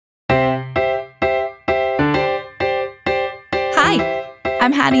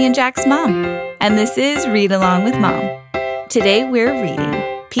I'm Hattie and Jack's mom, and this is Read Along with Mom. Today we're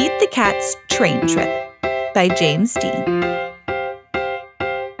reading Pete the Cat's Train Trip by James Dean.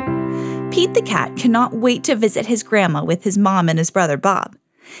 Pete the Cat cannot wait to visit his grandma with his mom and his brother Bob.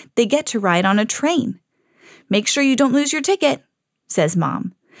 They get to ride on a train. "Make sure you don't lose your ticket," says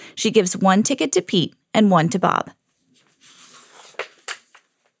Mom. She gives one ticket to Pete and one to Bob.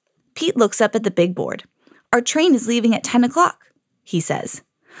 Pete looks up at the big board. "Our train is leaving at 10 o'clock, he says.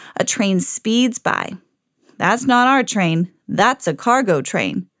 A train speeds by. "That's not our train. That's a cargo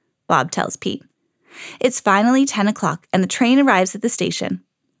train," Bob tells Pete. It's finally 10 o'clock and the train arrives at the station.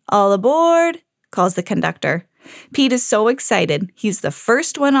 "All aboard," calls the conductor. Pete is so excited, he's the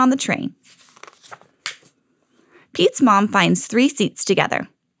first one on the train. Pete's mom finds 3 seats together.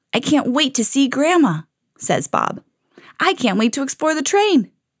 "I can't wait to see Grandma," says Bob. "I can't wait to explore the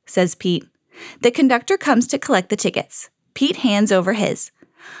train," says Pete. The conductor comes to collect the tickets. Pete hands over his.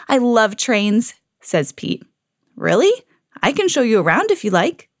 "I love trains," says Pete. "Really? I can show you around if you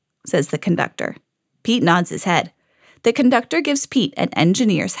like," says the conductor. Pete nods his head. The conductor gives Pete an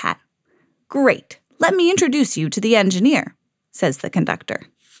engineer's hat. "Great. Let me introduce you to the engineer," says the conductor.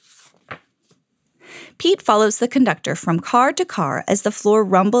 Pete follows the conductor from car to car as the floor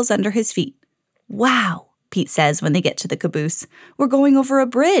rumbles under his feet. "Wow," Pete says when they get to the caboose. "We're going over a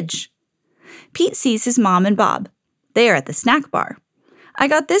bridge." Pete sees his mom and Bob. They are at the snack bar. "I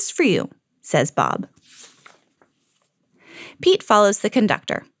got this for you," says Bob. Pete follows the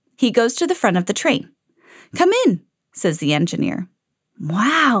conductor. He goes to the front of the train. "Come in," says the engineer.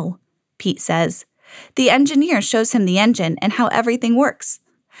 "Wow," Pete says. The engineer shows him the engine and how everything works.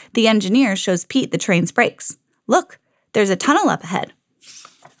 The engineer shows Pete the train's brakes. "Look, there's a tunnel up ahead."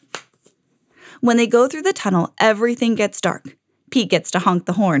 When they go through the tunnel, everything gets dark. Pete gets to honk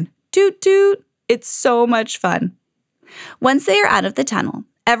the horn. Toot toot! It's so much fun. Once they are out of the tunnel,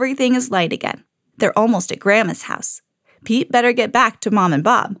 everything is light again. They're almost at Grandma's house. Pete better get back to Mom and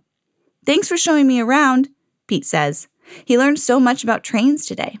Bob. "Thanks for showing me around," Pete says. He learned so much about trains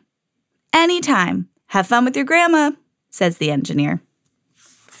today. "Anytime. Have fun with your grandma," says the engineer.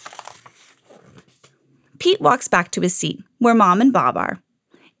 Pete walks back to his seat, where Mom and Bob are.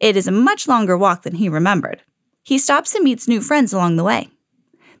 It is a much longer walk than he remembered. He stops and meets new friends along the way.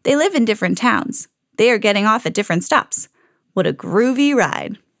 They live in different towns. They are getting off at different stops. What a groovy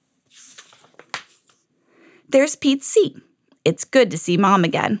ride. There's Pete's seat. It's good to see Mom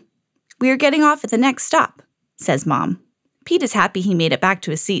again. "We are getting off at the next stop," says Mom. Pete is happy he made it back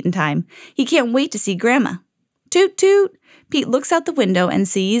to his seat in time. He can't wait to see Grandma. Toot toot! Pete looks out the window and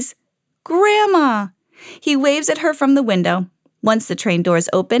sees Grandma! He waves at her from the window. Once the train doors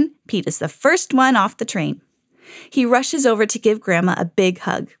open, Pete is the first one off the train. He rushes over to give Grandma a big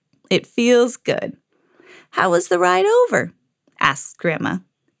hug. It feels good. "How was the ride over?" asks Grandma.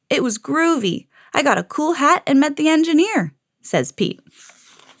 "It was groovy. I got a cool hat and met the engineer," says Pete.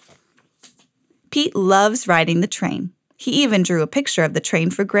 Pete loves riding the train. He even drew a picture of the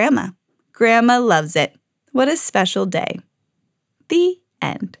train for Grandma. Grandma loves it. What a special day. The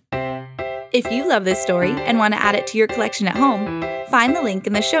end. If you love this story and want to add it to your collection at home, find the link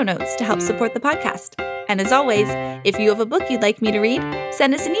in the show notes to help support the podcast. And as always, if you have a book you'd like me to read,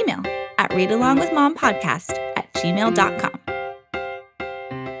 send us an email at readalongwithmompodcast@gmail.com.